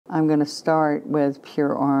I'm going to start with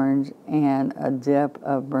pure orange and a dip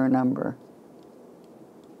of burnt umber.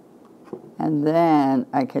 And then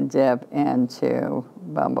I can dip into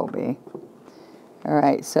bumblebee. All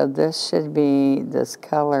right, so this should be this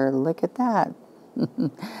color. Look at that.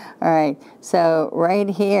 All right, so right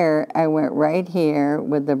here, I went right here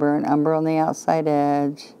with the burnt umber on the outside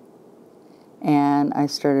edge, and I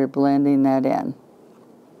started blending that in.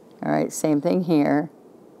 All right, same thing here.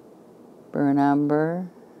 Burnt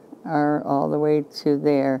umber are all the way to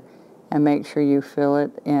there, and make sure you fill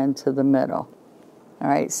it into the middle. All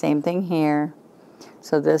right, same thing here.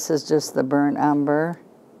 So this is just the burnt umber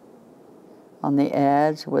on the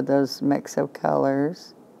edge with those mix of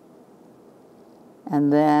colors.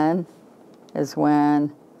 And then is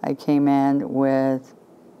when I came in with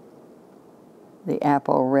the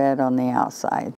apple red on the outside.